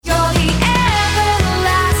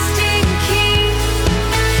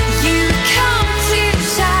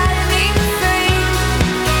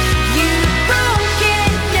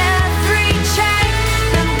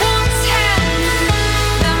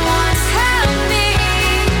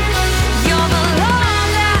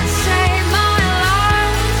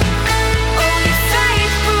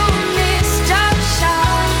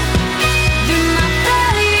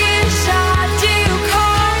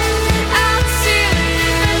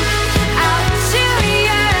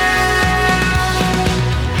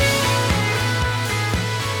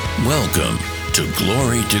Welcome to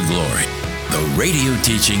Glory, the radio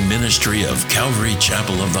teaching ministry of Calvary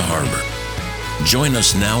Chapel of the Harbor. Join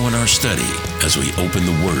us now in our study as we open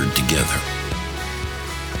the Word together.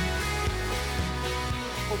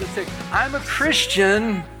 I'm a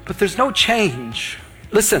Christian, but there's no change.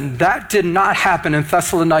 Listen, that did not happen in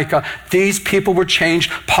Thessalonica. These people were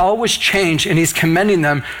changed. Paul was changed, and he's commending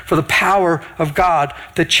them for the power of God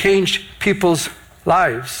that changed people's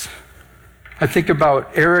lives. I think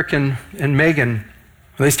about Eric and Megan.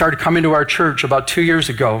 They started coming to our church about 2 years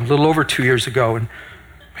ago, a little over 2 years ago. And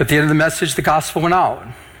at the end of the message, the gospel went out.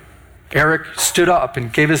 Eric stood up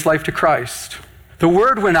and gave his life to Christ. The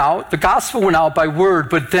word went out, the gospel went out by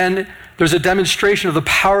word, but then there's a demonstration of the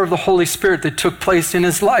power of the Holy Spirit that took place in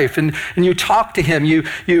his life. And you talk to him,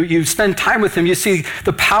 you spend time with him, you see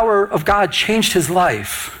the power of God changed his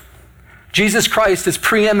life. Jesus Christ is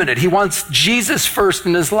preeminent. He wants Jesus first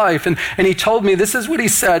in his life. And he told me, this is what he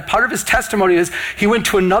said. Part of his testimony is he went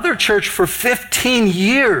to another church for 15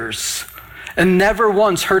 years and never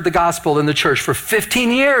once heard the gospel in the church for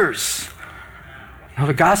 15 years. Now,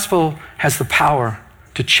 the gospel has the power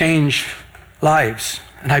to change lives.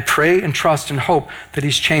 And I pray and trust and hope that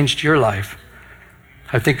he's changed your life.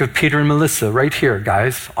 I think of Peter and Melissa right here,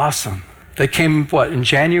 guys. Awesome. They came, in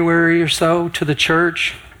January or so to the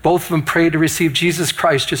church. Both of them prayed to receive Jesus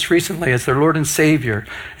Christ just recently as their Lord and Savior.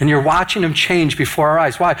 And you're watching them change before our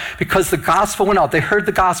eyes. Why? Because the gospel went out. They heard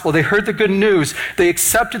the gospel. They heard the good news. They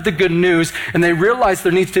accepted the good news. And they realized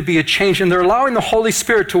there needs to be a change. And they're allowing the Holy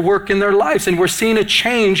Spirit to work in their lives. And we're seeing a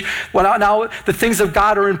change. Well, now the things of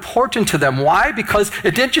God are important to them. Why? Because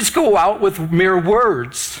it didn't just go out with mere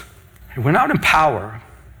words. It went out in power.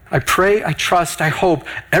 I pray, I trust, I hope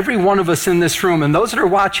every one of us in this room and those that are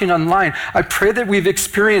watching online, I pray that we've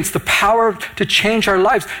experienced the power to change our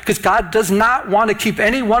lives because God does not want to keep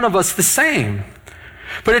any one of us the same.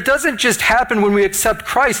 But it doesn't just happen when we accept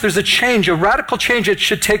Christ. There's a change, a radical change that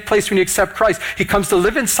should take place when you accept Christ. He comes to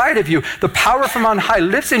live inside of you. The power from on high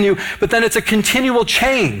lives in you, but then it's a continual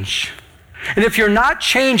change. And if you're not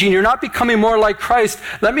changing, you're not becoming more like Christ,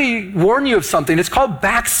 let me warn you of something. It's called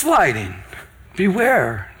backsliding.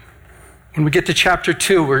 Beware. When we get to chapter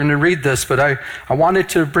 2, we're going to read this, but I wanted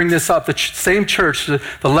to bring this up. The same church, the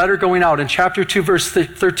letter going out in chapter 2, verse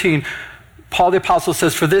 13, Paul the Apostle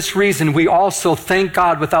says, for this reason we also thank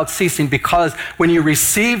God without ceasing, because when you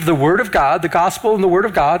received the word of God, the gospel and the word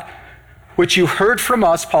of God, which you heard from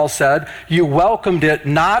us, Paul said, you welcomed it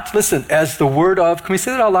not, listen, as the word of, can we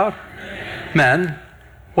say that out loud? Men.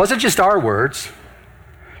 Wasn't just our words,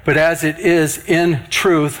 but as it is in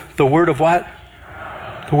truth, the word of what?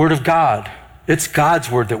 The word of God. It's God's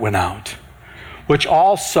word that went out, which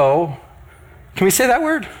also, can we say that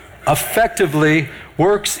word? Effectively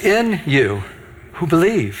works in you who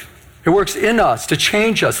believe. It works in us to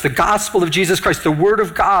change us. The gospel of Jesus Christ, the word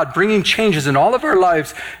of God, bringing changes in all of our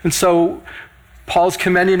lives. And so Paul's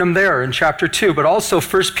commending them there in chapter 2, but also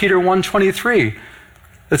 1 Peter 1:23.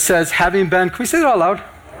 It says, having been, can we say that out loud?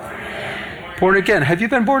 Born again. Have you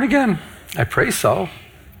been born again? I pray so.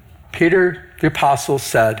 Peter, the apostle,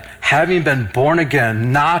 said, having been born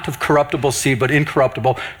again, not of corruptible seed, but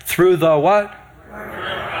incorruptible, through the what?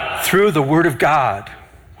 Through the word of God,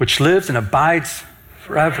 which lives and abides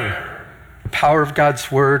forever. The power of God's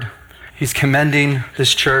word. He's commending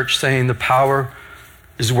this church, saying the power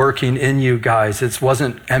is working in you guys. It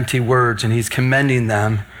wasn't empty words, and he's commending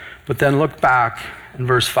them. But then look back in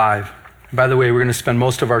verse 5. By the way, we're going to spend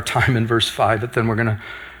most of our time in verse 5, but then we're going to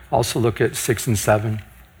also look at 6 and 7.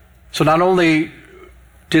 So not only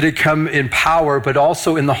did it come in power, but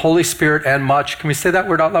also in the Holy Spirit and much, can we say that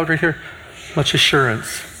word out loud right here? Much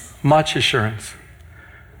assurance. Much assurance.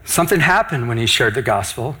 Something happened when he shared the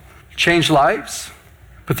gospel. Changed lives,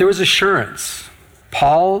 but there was assurance.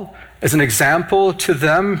 Paul, as an example to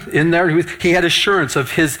them in there, he had assurance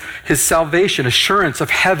of his salvation, assurance of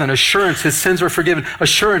heaven, assurance his sins were forgiven,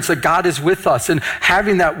 assurance that God is with us, and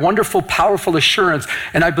having that wonderful, powerful assurance.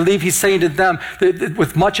 And I believe he's saying to them that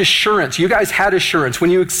with much assurance, you guys had assurance when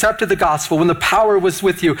you accepted the gospel, when the power was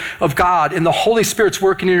with you of God and the Holy Spirit's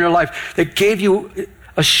working in your life that gave you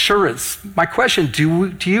assurance. My question,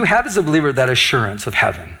 do you have as a believer that assurance of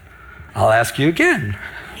heaven? I'll ask you again.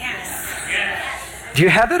 Do you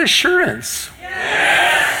have that assurance?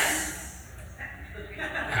 Yes.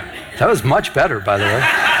 That was much better, by the way.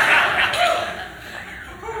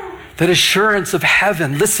 That assurance of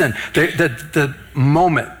heaven. Listen, the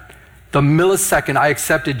moment, the millisecond I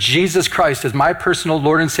accepted Jesus Christ as my personal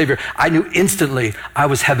Lord and Savior, I knew instantly I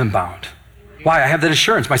was heaven bound. Why? I have that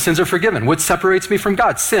assurance. My sins are forgiven. What separates me from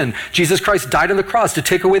God? Sin. Jesus Christ died on the cross to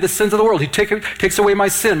take away the sins of the world. He takes away my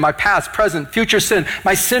sin, my past, present, future sin.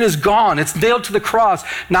 My sin is gone. It's nailed to the cross.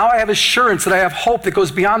 Now I have assurance that I have hope that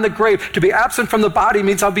goes beyond the grave. To be absent from the body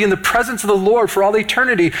means I'll be in the presence of the Lord for all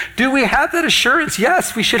eternity. Do we have that assurance?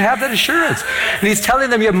 Yes, we should have that assurance. And he's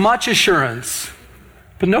telling them you have much assurance.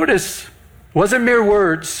 But notice, it wasn't mere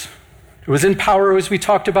words. It was in power, as we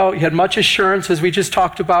talked about. You had much assurance, as we just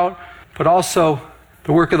talked about. But also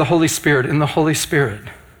the work of the Holy Spirit, in the Holy Spirit.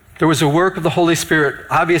 There was a work of the Holy Spirit,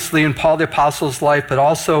 obviously in Paul the Apostle's life, but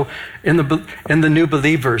also in the new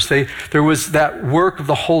believers. There was that work of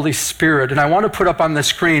the Holy Spirit. And I want to put up on the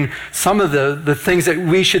screen some of the things that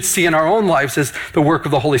we should see in our own lives as the work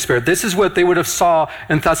of the Holy Spirit. This is what they would have saw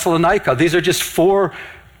in Thessalonica. These are just 4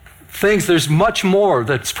 things. There's much more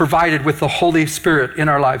that's provided with the Holy Spirit in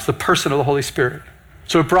our lives, the person of the Holy Spirit.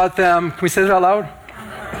 So it brought them, can we say that out loud?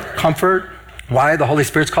 Comfort. Why? The Holy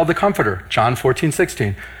Spirit's called the Comforter. John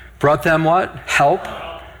 14:16. Brought them what? Help.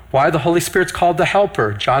 Why? The Holy Spirit's called the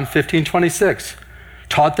Helper. John 15:26.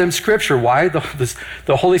 Taught them Scripture. Why? The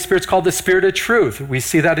Holy Spirit's called the Spirit of Truth. We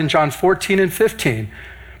see that in John 14 and 15.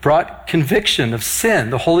 Brought conviction of sin.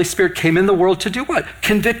 The Holy Spirit came in the world to do what?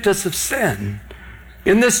 Convict us of sin.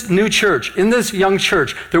 In this new church, in this young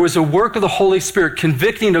church, there was a work of the Holy Spirit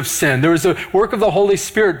convicting of sin. There was a work of the Holy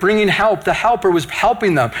Spirit bringing help. The helper was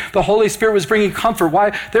helping them. The Holy Spirit was bringing comfort.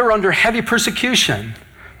 Why? They were under heavy persecution.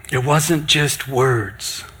 It wasn't just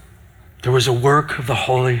words. There was a work of the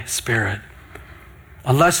Holy Spirit.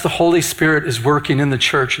 Unless the Holy Spirit is working in the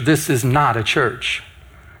church, this is not a church.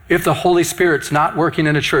 If the Holy Spirit's not working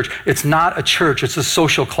in a church, it's not a church, it's a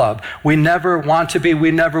social club. We never want to be,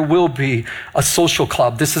 we never will be a social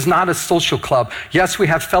club. This is not a social club. Yes, we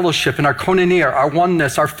have fellowship in our koinonia, our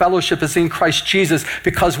oneness, our fellowship is in Christ Jesus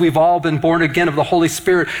because we've all been born again of the Holy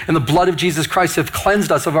Spirit and the blood of Jesus Christ have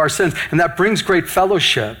cleansed us of our sins, and that brings great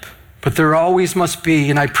fellowship. But there always must be,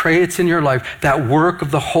 and I pray it's in your life, that work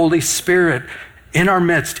of the Holy Spirit in our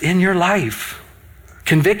midst, in your life.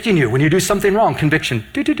 Convicting you when you do something wrong. Conviction.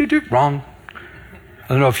 Wrong. I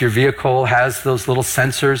don't know if your vehicle has those little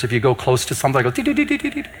sensors. If you go close to something, it goes.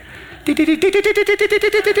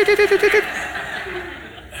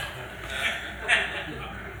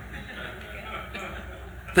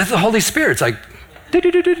 That's the Holy Spirit. It's like.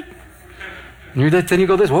 And then you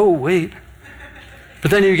go this. Whoa, wait. But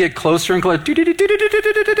then you get closer and closer.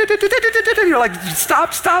 You're like,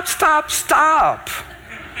 stop, stop, stop, stop.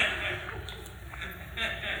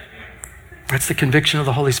 That's the conviction of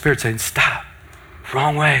the Holy Spirit saying, stop,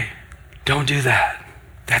 wrong way, don't do that.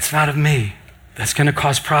 That's not of me. That's going to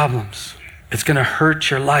cause problems. It's going to hurt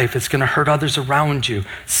your life. It's going to hurt others around you.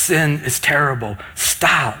 Sin is terrible.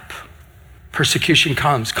 Stop. Persecution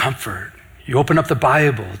comes, comfort. You open up the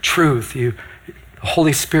Bible, truth. The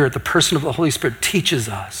Holy Spirit, the person of the Holy Spirit teaches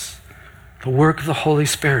us the work of the Holy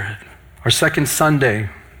Spirit. Our second Sunday,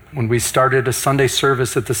 when we started a Sunday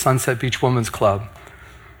service at the Sunset Beach Women's Club,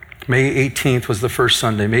 May 18th was the first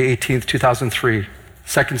Sunday, May 18th, 2003.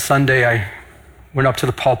 Second Sunday, I went up to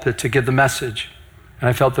the pulpit to give the message, and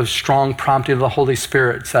I felt the strong prompting of the Holy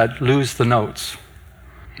Spirit said, lose the notes.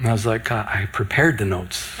 And I was like, God, I prepared the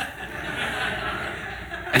notes.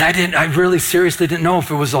 And I really seriously didn't know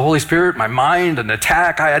if it was the Holy Spirit, my mind, an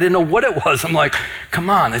attack. I didn't know what it was. I'm like, come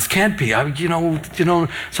on, this can't be.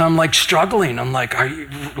 So I'm like struggling. I'm like,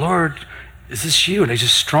 Lord, is this you? And it's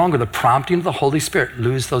just stronger, the prompting of the Holy Spirit.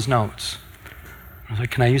 Lose those notes. I was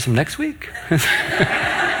like, can I use them next week?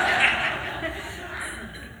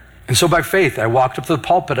 And so by faith, I walked up to the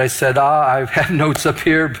pulpit. I said, I have notes up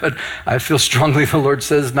here, but I feel strongly the Lord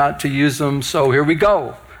says not to use them. So here we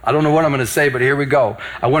go. I don't know what I'm going to say, but here we go.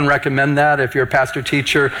 I wouldn't recommend that if you're a pastor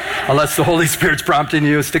teacher, unless the Holy Spirit's prompting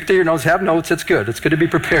you. Stick to your notes, have notes. It's good. It's good to be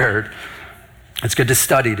prepared. It's good to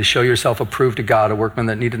study, to show yourself approved to God, a workman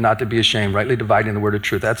that needed not to be ashamed, rightly dividing the word of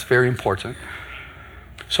truth. That's very important.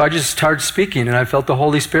 So I just started speaking, and I felt the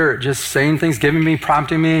Holy Spirit just saying things, giving me,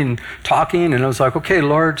 prompting me, and talking. And I was like, okay,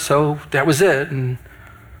 Lord, so that was it. And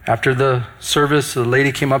after the service, the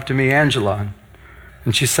lady came up to me, Angela,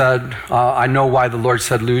 and she said, I know why the Lord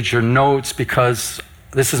said lose your notes, because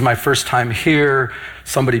this is my first time here.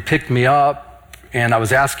 Somebody picked me up, and I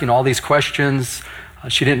was asking all these questions.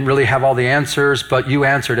 She didn't really have all the answers, but you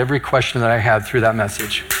answered every question that I had through that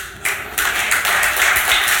message.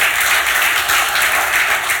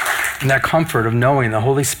 And that comfort of knowing the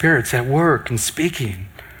Holy Spirit's at work and speaking.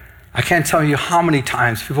 I can't tell you how many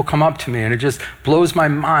times people come up to me and it just blows my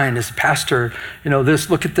mind as a pastor,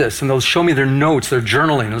 look at this. And they'll show me their notes, their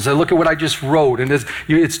journaling. As I look at what I just wrote, and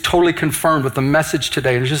it's totally confirmed with the message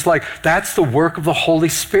today. And it's just like, that's the work of the Holy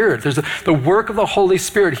Spirit. There's the work of the Holy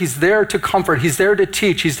Spirit. He's there to comfort. He's there to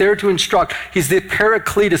teach. He's there to instruct. He's the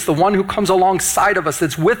Paracletus, the one who comes alongside of us,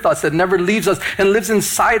 that's with us, that never leaves us and lives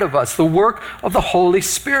inside of us. The work of the Holy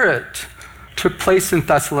Spirit took place in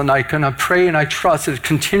Thessalonica, and I pray and I trust that it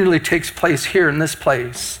continually takes place here in this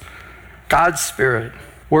place. God's Spirit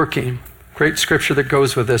working. Great scripture that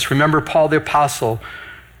goes with this. Remember Paul the Apostle,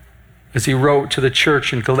 as he wrote to the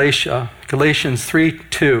church in Galatia, Galatians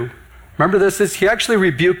 3:2. Remember this? He actually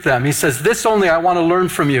rebuked them. He says, "This only I want to learn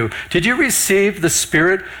from you. Did you receive the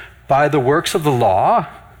Spirit by the works of the law?"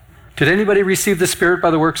 Did anybody receive the Spirit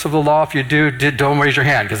by the works of the law? If you do, don't raise your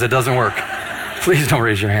hand because it doesn't work. Please don't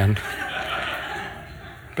raise your hand.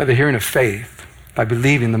 By the hearing of faith, by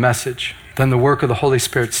believing the message, then the work of the Holy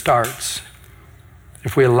Spirit starts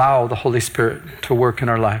if we allow the Holy Spirit to work in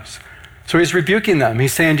our lives. So he's rebuking them.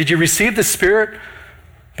 He's saying, did you receive the Spirit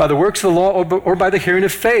by the works of the law or by the hearing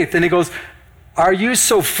of faith? And he goes, are you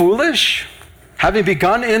so foolish? Having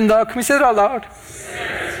begun in the, can we say that out loud?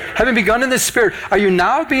 Spirit. Having begun in the Spirit, are you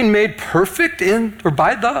now being made perfect in or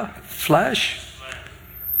by the flesh?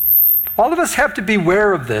 All of us have to be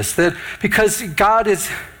aware of this, that because God is,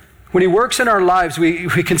 when he works in our lives, we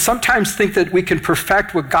can sometimes think that we can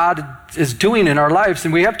perfect what God is doing in our lives.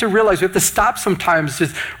 And we have to realize we have to stop sometimes,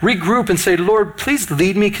 just regroup and say, Lord, please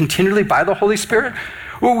lead me continually by the Holy Spirit.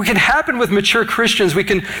 What can happen with mature Christians, we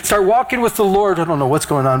can start walking with the Lord. I don't know what's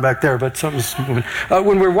going on back there, but something's moving.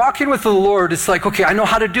 When we're walking with the Lord, it's like, okay, I know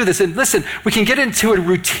how to do this. And listen, we can get into a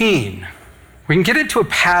routine. We can get into a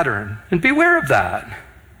pattern, and beware of that.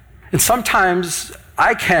 And sometimes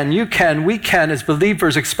I can, you can, we can as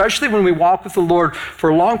believers, especially when we walk with the Lord for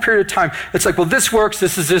a long period of time, it's like, well, this works,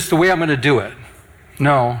 this is just the way I'm going to do it.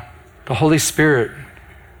 No, the Holy Spirit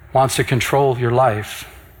wants to control your life.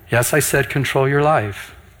 Yes, I said control your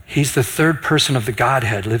life. He's the third person of the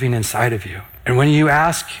Godhead living inside of you. And when you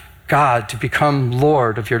ask God to become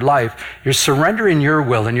Lord of your life, you're surrendering your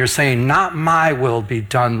will and you're saying, not my will be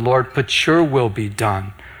done, Lord, but your will be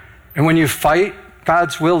done. And when you fight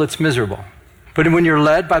God's will, it's miserable. But when you're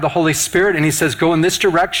led by the Holy Spirit and he says, go in this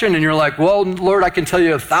direction, and you're like, well, Lord, I can tell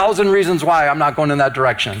you 1,000 reasons why I'm not going in that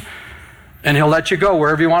direction. And he'll let you go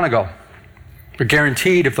wherever you want to go. But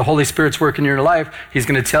guaranteed, if the Holy Spirit's working in your life, he's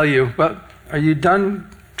going to tell you, well, are you done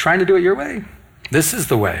trying to do it your way? This is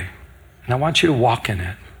the way. And I want you to walk in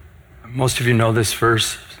it. Most of you know this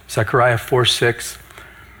verse, Zechariah 4:6.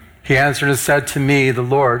 He answered and said to me, the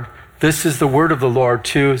Lord, this is the word of the Lord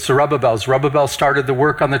to Zerubbabel. Zerubbabel started the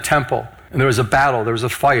work on the temple. And there was a battle, there was a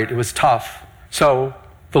fight, it was tough. So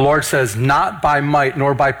the Lord says, not by might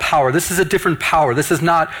nor by power. This is a different power. This is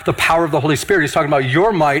not the power of the Holy Spirit. He's talking about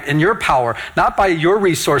your might and your power, not by your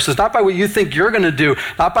resources, not by what you think you're going to do,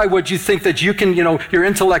 not by what you think that you can, your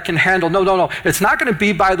intellect can handle. No. It's not going to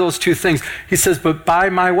be by those two things. He says, but by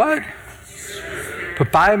my what? Spirit.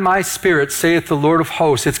 But by my Spirit, saith the Lord of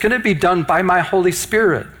hosts. It's going to be done by my Holy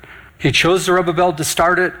Spirit. He chose Zerubbabel to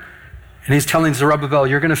start it, and he's telling Zerubbabel,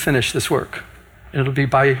 you're going to finish this work. It'll be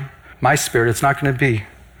by my Spirit. It's not going to be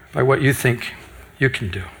by what you think you can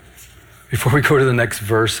do. Before we go to the next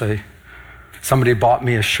verse, somebody bought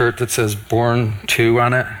me a shirt that says Born 2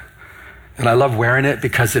 on it, and I love wearing it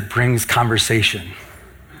because it brings conversation.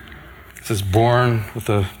 It says Born with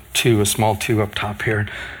a small 2 up top here.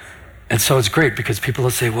 And so it's great because people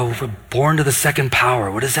will say, well, we're born to the second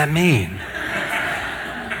power. What does that mean?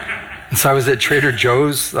 And so I was at Trader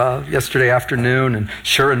Joe's yesterday afternoon, and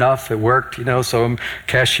sure enough, it worked, so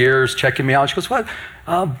cashier's checking me out. She goes, what?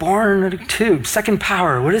 Born 2, second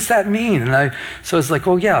power. What does that mean? And so I was like,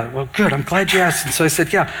 oh yeah, well good, I'm glad you asked. And so I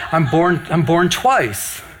said, yeah, I'm born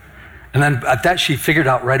twice. And then at that, she figured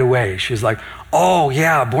out right away. She was like, oh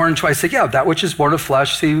yeah, born twice. I said, yeah, that which is born of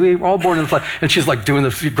flesh. See, we're all born in the flesh. And she's like doing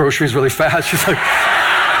the groceries really fast. She's like,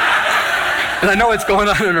 and I know what's going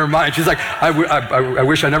on in her mind. She's like, I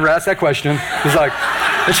wish I never asked that question. She's like,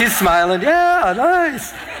 and she's smiling, yeah,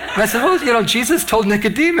 nice. And I said, well, Jesus told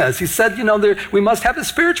Nicodemus, he said, we must have a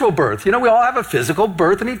spiritual birth. We all have a physical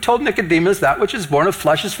birth. And he told Nicodemus, that which is born of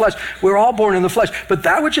flesh is flesh. We're all born in the flesh. But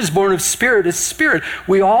that which is born of spirit is spirit.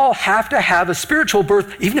 We all have to have a spiritual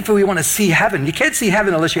birth, even if we want to see heaven. You can't see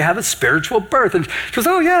heaven unless you have a spiritual birth. And she goes,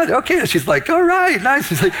 oh yeah, okay. And she's like, all right, nice.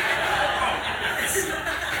 She's like,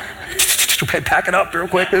 pack it up real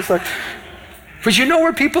quick. It's like, but you know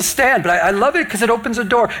where people stand. But I love it because it opens a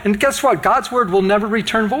door. And guess what? God's word will never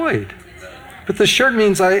return void. But the shirt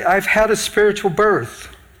means I've had a spiritual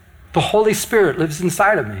birth. The Holy Spirit lives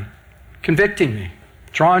inside of me. convicting me,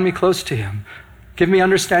 drawing me close to him, giving me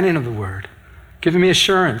understanding of the word, giving me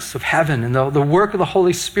assurance of heaven and the work of the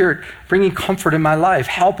Holy Spirit, bringing comfort in my life,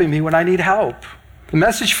 helping me when I need help. The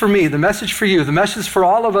message for me, the message for you, the message for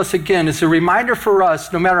all of us, again, is a reminder for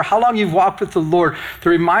us, no matter how long you've walked with the Lord, the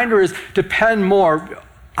reminder is depend more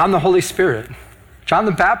on the Holy Spirit. John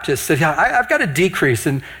the Baptist said, I've got to decrease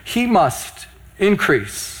and he must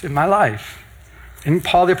increase in my life. And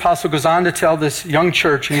Paul the Apostle goes on to tell this young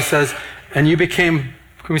church, and he says, and you became,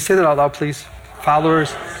 can we say that out loud, please?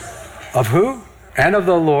 Followers of who? And of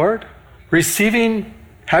the Lord, having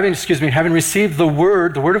received the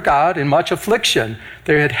word of God in much affliction.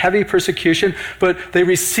 They had heavy persecution, but they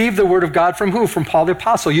received the word of God from who? From Paul the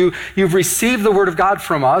Apostle. You've received the word of God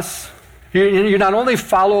from us. You not only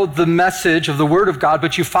followed the message of the word of God,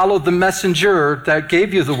 but you followed the messenger that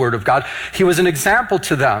gave you the word of God. He was an example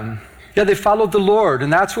to them. Yeah, they followed the Lord,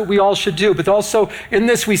 and that's what we all should do. But also in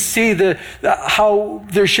this, we see how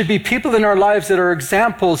there should be people in our lives that are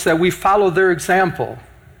examples, that we follow their example.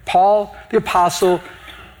 Paul, the apostle,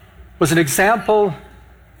 was an example,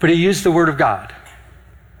 but he used the word of God.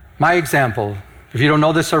 My example, if you don't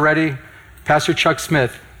know this already, Pastor Chuck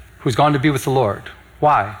Smith, who's gone to be with the Lord.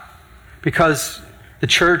 Why? Because the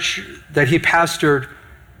church that he pastored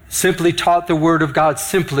simply taught the word of God,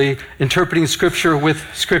 simply interpreting Scripture with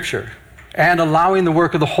Scripture and allowing the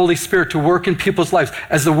work of the Holy Spirit to work in people's lives.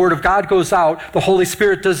 As the word of God goes out, the Holy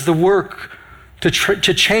Spirit does the work to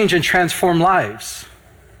change and transform lives.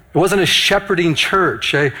 It wasn't a shepherding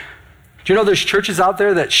church. Do you know there's churches out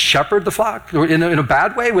there that shepherd the flock in a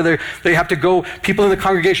bad way, where they have to go, people in the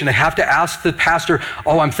congregation, they have to ask the pastor,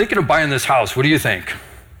 I'm thinking of buying this house. What do you think?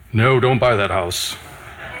 No, don't buy that house.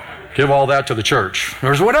 Give all that to the church.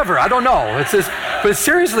 Or whatever, I don't know. But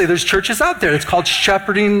seriously, there's churches out there. It's called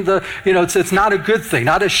shepherding it's not a good thing,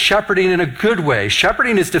 not a shepherding in a good way.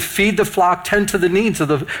 Shepherding is to feed the flock, tend to the needs of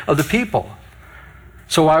the people.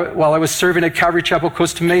 So while I was serving at Calvary Chapel,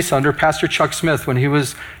 Costa Mesa under Pastor Chuck Smith, when he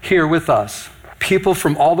was here with us, people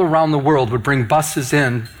from all around the world would bring buses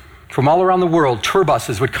in. From all around the world, tour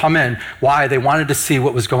buses would come in. Why? They wanted to see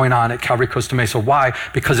what was going on at Calvary Costa Mesa. Why?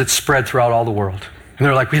 Because it spread throughout all the world. And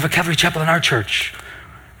they're like, we have a Calvary Chapel in our church.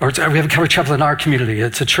 Or we have a Calvary Chapel in our community.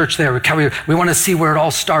 It's a church there. We want to see where it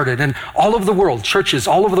all started. And all over the world, churches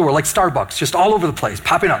all over the world, like Starbucks, just all over the place,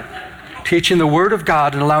 popping up. Teaching the word of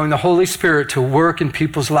God and allowing the Holy Spirit to work in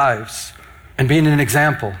people's lives and being an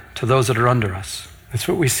example to those that are under us. That's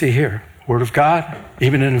what we see here. Word of God,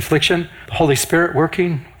 even in affliction, the Holy Spirit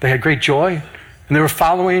working. They had great joy. And they were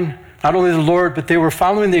following not only the Lord, but they were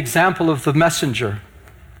following the example of the messenger.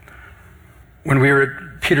 When we were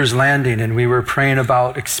at Peter's Landing and we were praying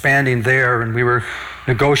about expanding there and we were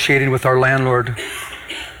negotiating with our landlord.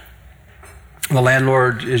 The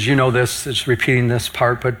landlord, as you know this, is repeating this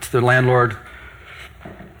part, but the landlord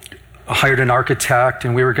hired an architect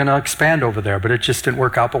and we were going to expand over there, but it just didn't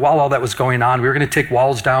work out. But while all that was going on, we were going to take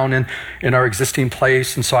walls down in our existing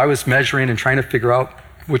place. And so I was measuring and trying to figure out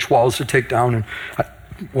which walls to take down. And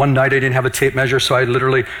one night I didn't have a tape measure, so I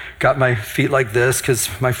literally got my feet like this because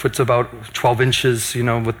my foot's about 12 inches,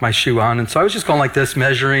 with my shoe on. And so I was just going like this,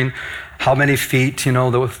 measuring how many feet,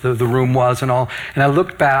 the room was and all. And I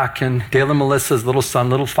looked back, and Dale and Melissa's little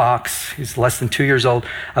son, little Fox, he's less than 2 years old.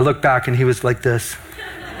 I looked back and he was like this.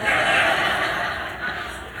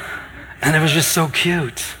 And it was just so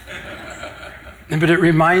cute. But it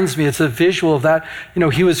reminds me, it's a visual of that,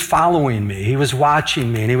 he was following me, he was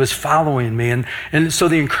watching me, and he was following me. And so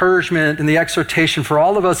the encouragement and the exhortation for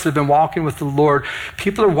all of us that have been walking with the Lord,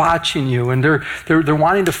 people are watching you, and they're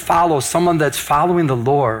wanting to follow someone that's following the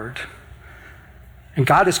Lord. And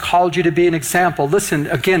God has called you to be an example. Listen,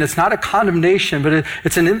 again, it's not a condemnation, but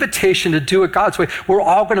it's an invitation to do it God's way. We're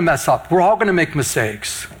all going to mess up. We're all going to make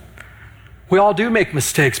mistakes. We all do make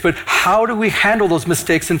mistakes, but how do we handle those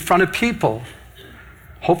mistakes in front of people?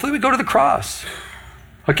 Hopefully we go to the cross.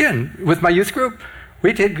 Again, with my youth group,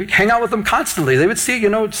 we did hang out with them constantly. They would see,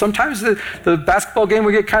 sometimes the basketball game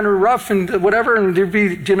would get kind of rough and whatever, and there'd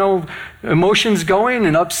be, emotions going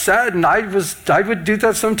and upset. And I would do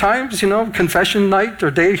that sometimes, confession night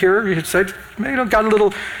or day here. You'd say, got a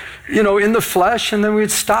little, in the flesh, and then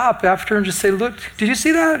we'd stop after and just say, look, did you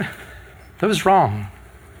see that? That was wrong.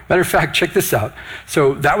 Matter of fact, check this out.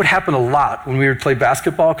 So that would happen a lot when we would play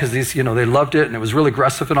basketball because these, they loved it and it was really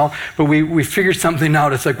aggressive and all. But we figured something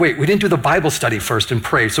out. It's like, wait, we didn't do the Bible study first and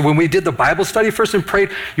pray. So when we did the Bible study first and prayed,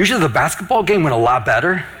 usually the basketball game went a lot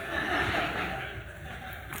better.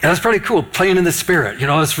 And that's pretty cool, playing in the Spirit.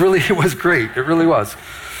 It was great. It really was.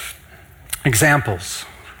 Examples.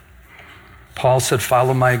 Paul said,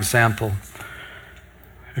 follow my example.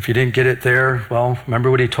 If you didn't get it there, well, remember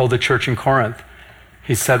what he told the church in Corinth.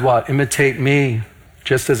 He said what? Imitate me,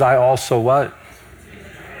 just as I also what?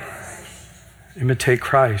 Imitate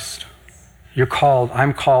Christ. You're called,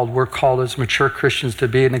 I'm called, we're called as mature Christians to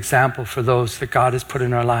be an example for those that God has put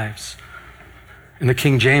in our lives. In the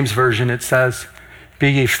King James Version, it says, be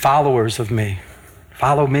ye followers of me.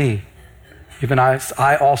 Follow me. Even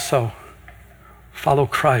I also follow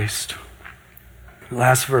Christ.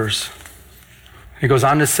 Last verse. He goes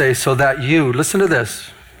on to say, so that you, listen to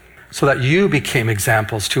this, so that you became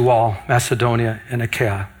examples to all Macedonia and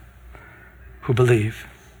Achaia who believe.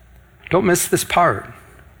 Don't miss this part.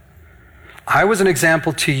 I was an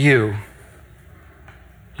example to you.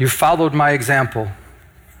 You followed my example.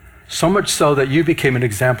 So much so that you became an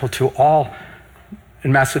example to all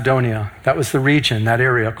in Macedonia. That was the region, that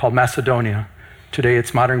area called Macedonia. Today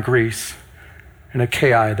it's modern Greece. And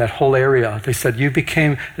Achaia, that whole area. They said, you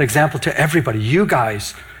became an example to everybody. You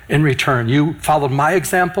guys, in return, you followed my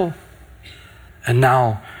example, and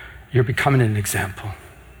now you're becoming an example.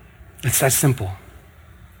 It's that simple.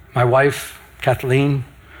 My wife, Kathleen,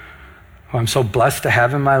 who I'm so blessed to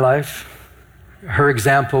have in my life, her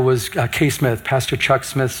example was Kay Smith, Pastor Chuck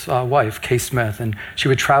Smith's wife, Kay Smith, and she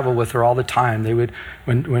would travel with her all the time. They would,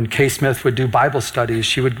 when Kay Smith would do Bible studies,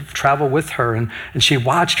 she would travel with her, and she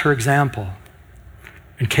watched her example.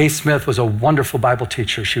 And Kay Smith was a wonderful Bible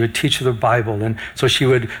teacher. She would teach the Bible, and so she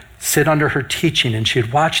would sit under her teaching, and she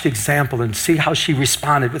would watch the example and see how she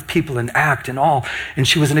responded with people and act and all. And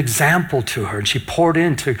she was an example to her, and she poured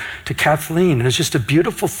into Kathleen. And it's just a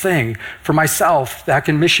beautiful thing. For myself, back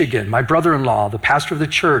in Michigan, my brother-in-law, the pastor of the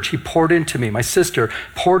church, he poured into me. My sister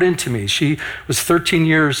poured into me. She was 13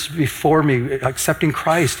 years before me accepting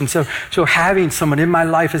Christ. And so having someone in my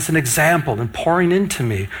life as an example and pouring into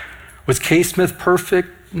me. Was Kay Smith perfect?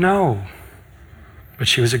 No. But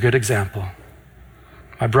she was a good example.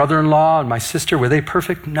 My brother-in-law and my sister, were they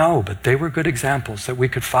perfect? No, but they were good examples that we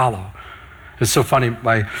could follow. It's so funny.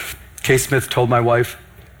 Kay Smith told my wife,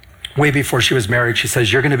 way before she was married, she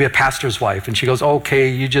says, you're going to be a pastor's wife. And she goes, okay,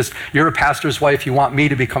 you're a pastor's wife. You want me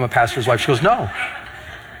to become a pastor's wife? She goes, no.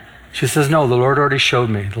 She says, no, the Lord already showed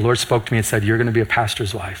me. The Lord spoke to me and said, you're going to be a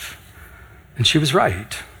pastor's wife. And she was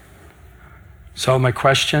right. So my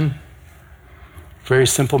question, very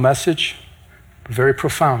simple message, but very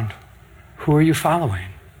profound. Who are you following?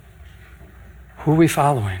 Who are we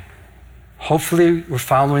following? Hopefully we're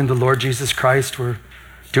following the Lord Jesus Christ. We're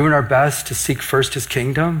doing our best to seek first his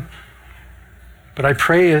kingdom. But I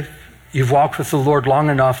pray if you've walked with the Lord long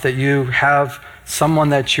enough that you have someone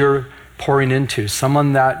that you're pouring into,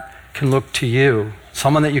 someone that can look to you,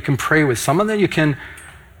 someone that you can pray with, someone that you can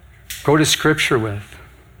go to Scripture with.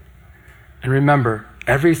 And remember,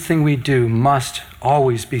 everything we do must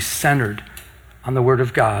always be centered on the Word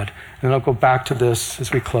of God. And I'll go back to this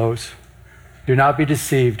as we close. Do not be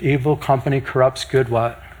deceived. Evil company corrupts good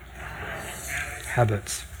what?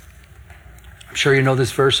 Habits. I'm sure you know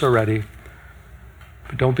this verse already,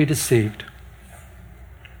 but don't be deceived.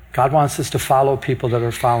 God wants us to follow people that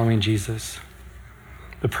are following Jesus.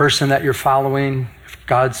 The person that you're following, if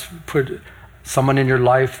God's put someone in your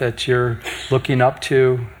life that you're looking up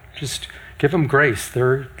to, just give them grace.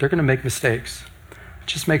 They're going to make mistakes.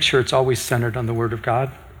 Just make sure it's always centered on the Word of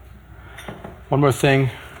God. One more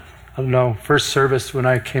thing. I don't know, first service, when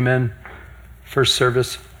I came in, first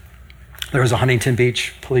service, there was a Huntington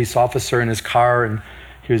Beach police officer in his car, and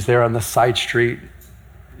he was there on the side street,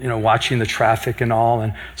 watching the traffic and all.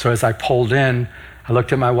 And so as I pulled in, I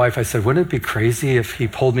looked at my wife, I said, wouldn't it be crazy if he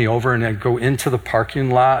pulled me over and I'd go into the parking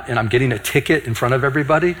lot and I'm getting a ticket in front of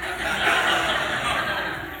everybody?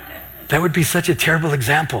 That would be such a terrible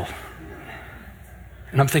example.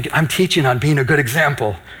 And I'm thinking, I'm teaching on being a good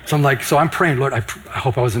example. So I'm praying, Lord, I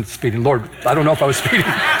hope I wasn't speeding. Lord, I don't know if I was speeding.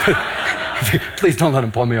 Please don't let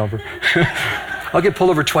him pull me over. I'll get pulled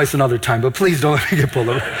over twice another time, but please don't let me get pulled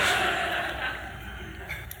over.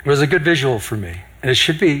 It was a good visual for me, and it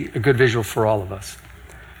should be a good visual for all of us.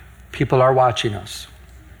 People are watching us.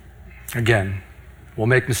 Again, we'll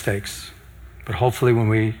make mistakes, but hopefully when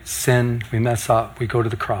we sin, we mess up, we go to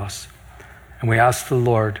the cross, and we ask the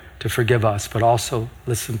Lord to forgive us, but also,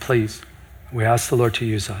 listen, please, we ask the Lord to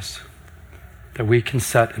use us, that we can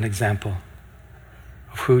set an example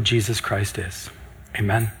of who Jesus Christ is.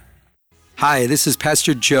 Amen. Hi, this is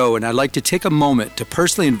Pastor Joe, and I'd like to take a moment to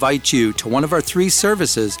personally invite you to one of our 3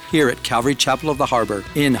 services here at Calvary Chapel of the Harbor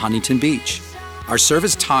in Huntington Beach. Our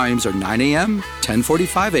service times are 9 a.m.,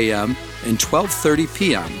 10:45 a.m., and 12:30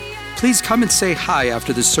 p.m. Please come and say hi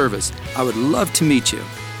after the service. I would love to meet you.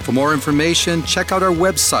 For more information, check out our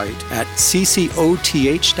website at ccoth.com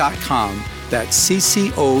That's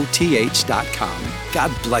ccoth.com.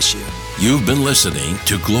 God bless you. You've been listening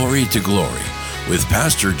to Glory with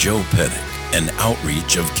Pastor Joe Pettit, an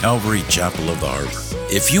outreach of Calvary Chapel of the Harbor.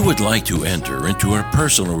 If you would like to enter into a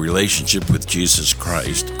personal relationship with Jesus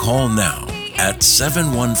Christ, call now at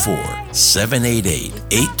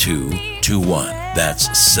 714-788-8221. That's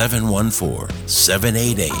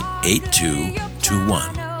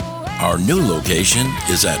 714-788-8221. Our new location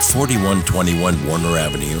is at 4121 Warner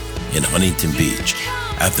Avenue in Huntington Beach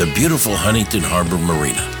at the beautiful Huntington Harbor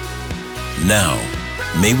Marina. Now,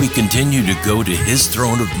 may we continue to go to His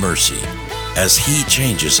throne of mercy as He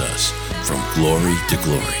changes us from glory to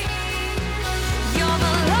glory.